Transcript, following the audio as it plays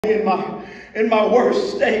in my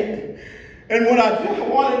worst state. And when I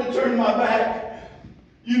wanted to turn my back,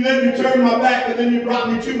 you let me turn my back, but then you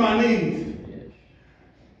brought me to my knees.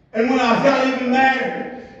 And when I got even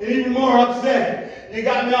madder and even more upset, you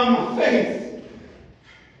got me on my face.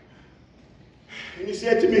 And you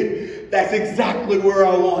said to me, that's exactly where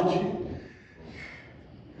I want you.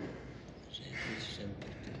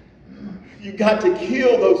 You got to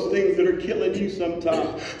kill those things that are killing you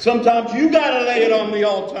sometimes. Sometimes you got to lay it on the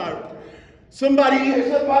altar. Somebody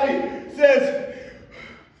says,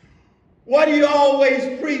 why do you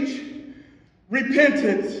always preach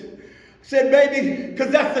repentance? I said, baby, because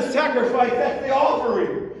that's the sacrifice, that's the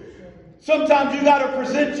offering. Sometimes you got to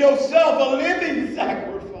present yourself a living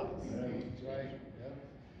sacrifice.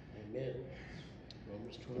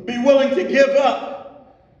 Be willing to give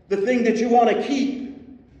up the thing that you want to keep,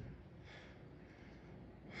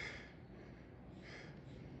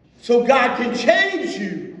 so God can change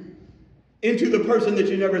you into the person that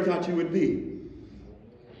you never thought you would be.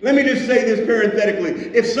 Let me just say this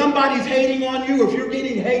parenthetically. If somebody's hating on you, if you're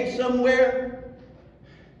getting hate somewhere,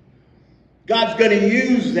 God's going to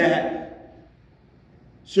use that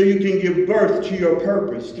so you can give birth to your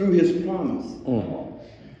purpose through His promise.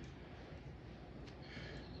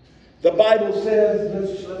 The Bible says,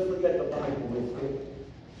 let's look at the Bible real quick.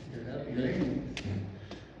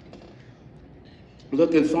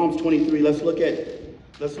 Look in Psalms 23. Let's look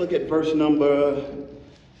at verse number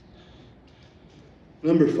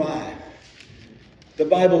 5. The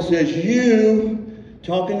Bible says, you,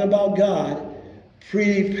 talking about God,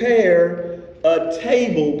 prepare a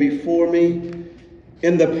table before me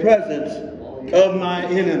in the presence of my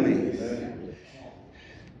enemies.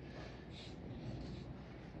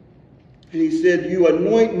 And he said, you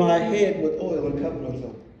anoint my head with oil and cover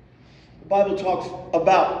myself. The Bible talks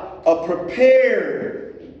about a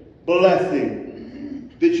prepared blessing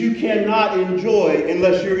that you cannot enjoy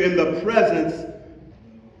unless you're in the presence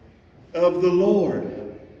of the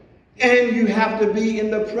Lord. And you have to be in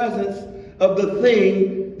the presence of the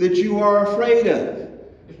thing that you are afraid of.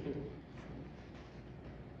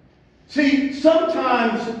 See,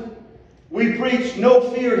 sometimes we preach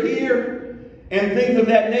no fear here and things of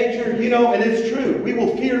that nature, and it's true. We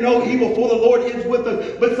will fear no evil, for the Lord is with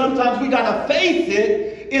us. But sometimes we got to face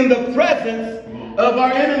it in the presence of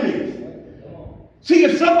our enemies. See,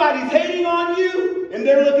 if somebody's hating on you and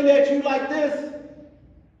they're looking at you like this,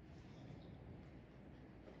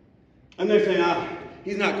 and they're saying,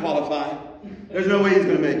 he's not qualified. There's no way he's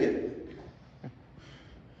going to make it.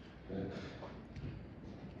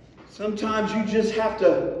 Sometimes you just have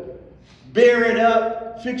to bear it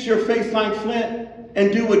up, fix your face like flint,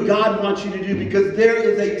 and do what God wants you to do, because there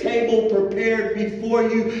is a table prepared before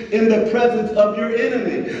you in the presence of your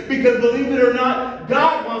enemy. Because believe it or not,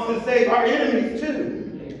 God wants to save our enemies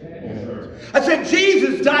too. I said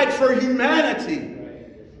Jesus died for humanity.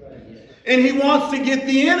 And He wants to get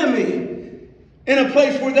the enemy in a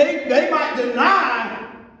place where they might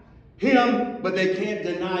deny Him, but they can't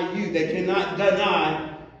deny you. They cannot deny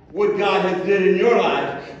what God has done in your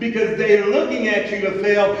life, because they are looking at you to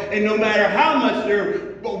fail, and no matter how much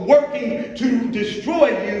they're working to destroy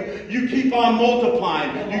you, you keep on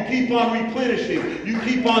multiplying, you keep on replenishing, you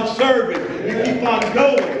keep on serving, you keep on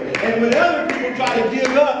going. And when other people try to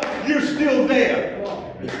give up, you're still there.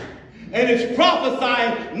 And it's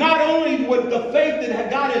prophesying not only with the faith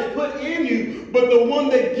that God has put in you, but the one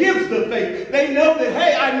that gives the faith. They know that,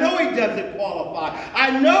 hey, I know he doesn't qualify.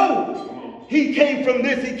 I know he came from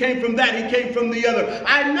this, he came from that, he came from the other.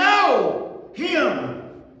 I know him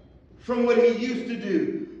from what he used to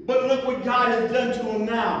do. But look what God has done to him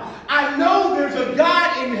now. I know there's a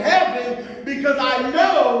God in heaven because I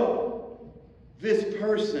know this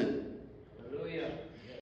person.